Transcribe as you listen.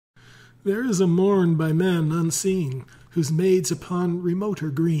There is a morn by men unseen, whose maids upon remoter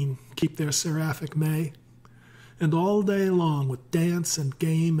green keep their seraphic May. And all day long with dance and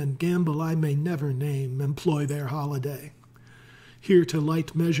game and gambol I may never name, employ their holiday. Here to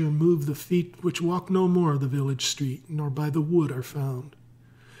light measure move the feet which walk no more the village street, nor by the wood are found.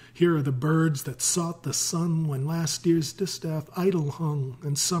 Here are the birds that sought the sun when last year's distaff idle hung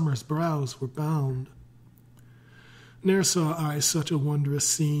and summer's brows were bound. Ne'er saw I such a wondrous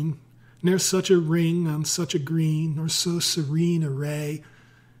scene, ne'er such a ring on such a green, or so serene a ray,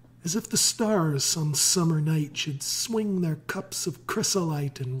 as if the stars some summer night should swing their cups of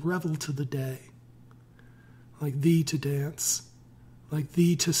chrysolite and revel to the day. Like thee to dance, like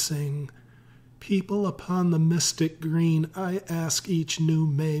thee to sing, people upon the mystic green, I ask each new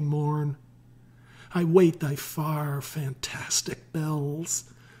May morn. I wait thy far fantastic bells,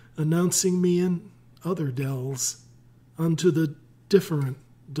 announcing me in other dells unto the different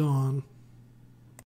dawn.